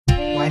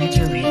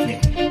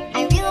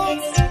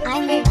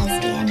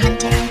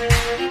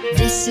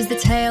is the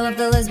tale of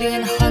the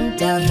lesbian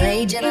hunter.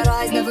 Rage in her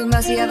eyes, never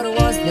mercy ever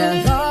was there.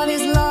 Love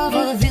is love,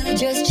 all the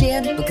villagers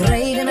cheered, but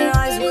great in her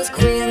eyes was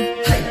queer.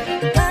 Hey.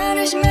 The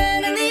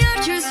banishment and the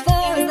archer's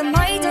fall, the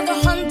might of the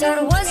hunter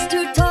was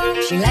too tall.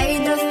 She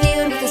laid the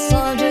field with the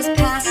soldiers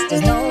past,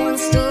 as no one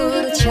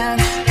stood a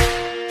chance.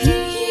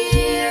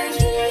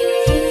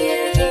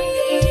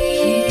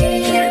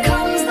 Here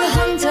comes the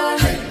hunter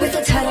with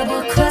a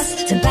terrible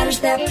quest to banish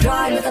their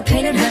pride with a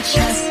pain in her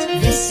chest.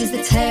 This is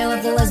the tale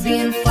of the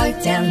lesbian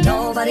fight, and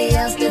nobody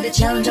else did the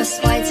challenge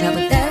just fight her.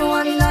 But then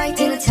one night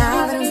in a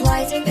tavern's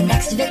light, the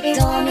next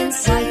victim in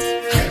sight.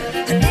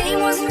 Her name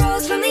was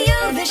Rose from the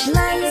elvish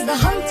lands. The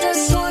hunter's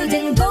sword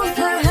in both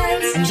her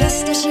hands, and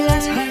just as she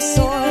let her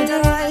sword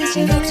arise,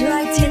 she looked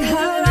right in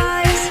her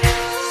eyes.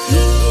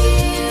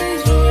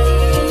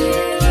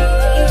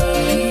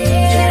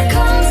 Here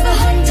comes the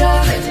hunter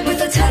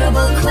with a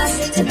terrible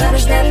quest to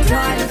banish their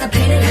pride with a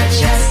pain in her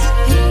chest.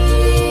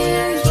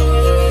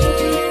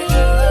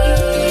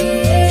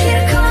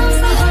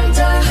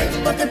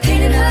 The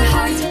pain in her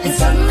heart and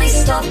suddenly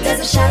stopped as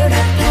a shattered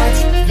apart.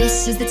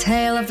 This is the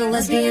tale of the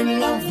lesbian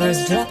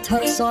lovers. Dropped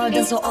her sword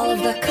and saw all of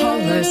the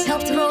colors.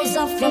 Helped Rose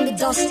up from the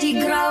dusty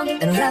ground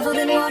and reveled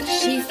in what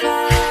she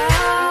found.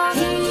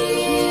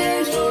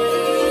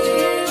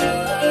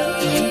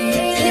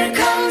 Here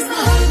comes the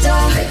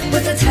hunter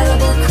with a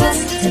terrible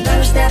quest to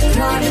banish their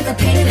pride with the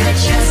pain in her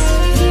chest.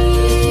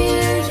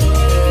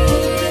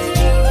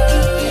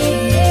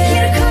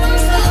 Here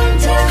comes the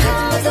hunter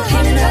with the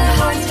pain in her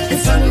heart and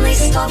suddenly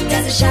stopped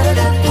as it shattered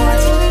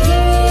apart.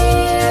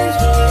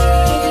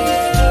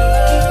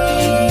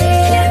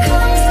 Here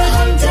comes the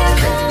hunter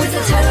with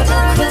a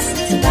terrible quest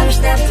to banish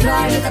their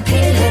pride with a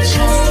pain in her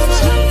chest.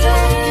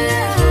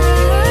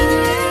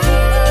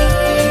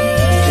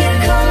 Here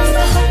comes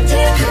the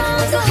hunter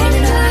with a pain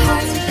in her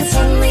heart and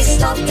suddenly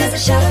stopped as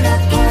it shattered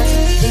apart.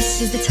 This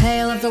is the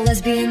tale of the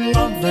lesbian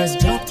lovers.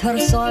 Dropped her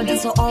sword and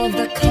saw all of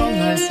the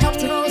colors.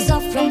 Helped Rose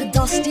up from the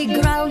dusty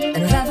ground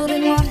and reveled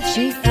in what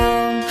she found.